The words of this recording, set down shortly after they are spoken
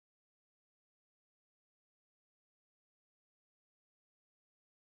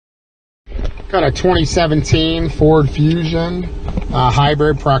Got a 2017 Ford Fusion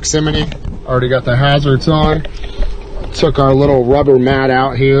hybrid proximity. Already got the hazards on. Took our little rubber mat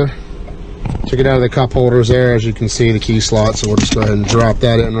out here. Took it out of the cup holders there. As you can see, the key slot. So we'll just go ahead and drop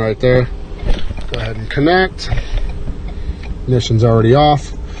that in right there. Go ahead and connect. Ignition's already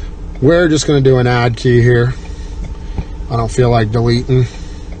off. We're just going to do an add key here. I don't feel like deleting.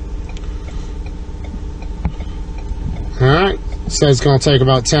 Alright, it says it's going to take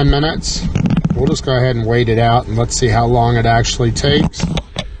about 10 minutes. We'll just go ahead and wait it out and let's see how long it actually takes.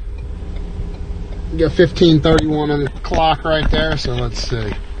 We got 15:31 on the clock right there, so let's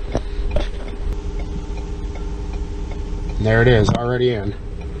see. There it is, already in.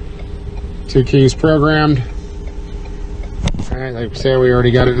 2 keys programmed. Alright, like I said, we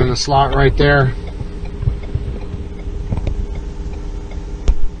already got it in the slot right there.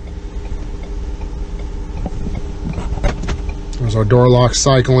 There's our door lock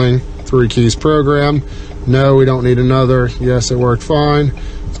cycling. 3 keys programmed. No, we don't need another. Yes, it worked fine.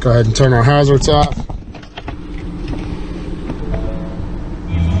 Let's go ahead and turn our hazards off.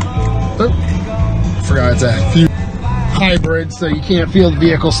 Oh, forgot it's a few hybrid, so you can't feel the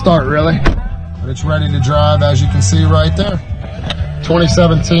vehicle start really. But it's ready to drive, as you can see right there.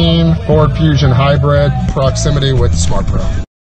 2017 Ford Fusion hybrid proximity with Smart Pro.